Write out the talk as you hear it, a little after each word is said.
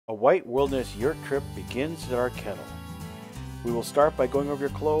A white wilderness yurt trip begins at our kennel. We will start by going over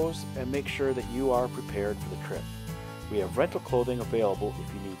your clothes and make sure that you are prepared for the trip. We have rental clothing available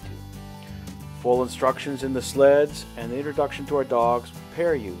if you need to. Full instructions in the sleds and the introduction to our dogs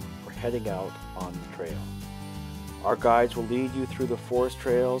prepare you for heading out on the trail. Our guides will lead you through the forest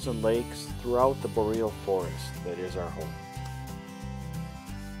trails and lakes throughout the boreal forest that is our home.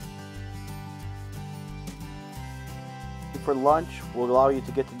 For lunch, we'll allow you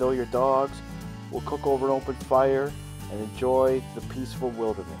to get to know your dogs. We'll cook over an open fire and enjoy the peaceful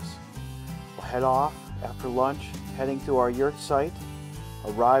wilderness. We'll head off after lunch, heading to our yurt site,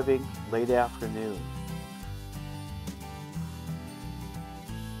 arriving late afternoon.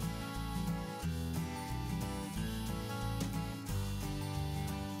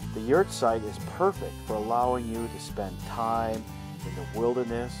 The yurt site is perfect for allowing you to spend time in the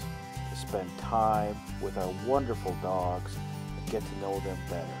wilderness, to spend time with our wonderful dogs and get to know them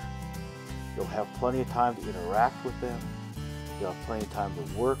better. You'll have plenty of time to interact with them. You'll have plenty of time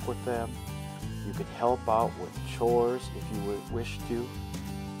to work with them. You can help out with chores if you wish to.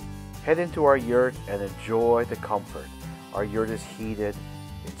 Head into our yurt and enjoy the comfort. Our yurt is heated.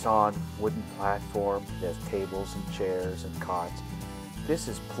 It's on wooden platform. It has tables and chairs and cots. This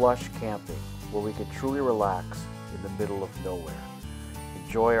is plush camping where we can truly relax in the middle of nowhere.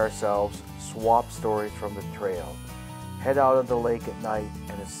 Enjoy ourselves, swap stories from the trail, head out on the lake at night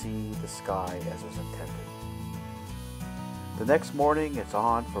and see the sky as is intended. The next morning it's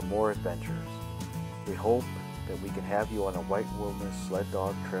on for more adventures. We hope that we can have you on a white wilderness sled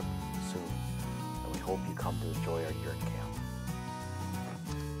dog trip soon, and we hope you come to enjoy our yurt camp.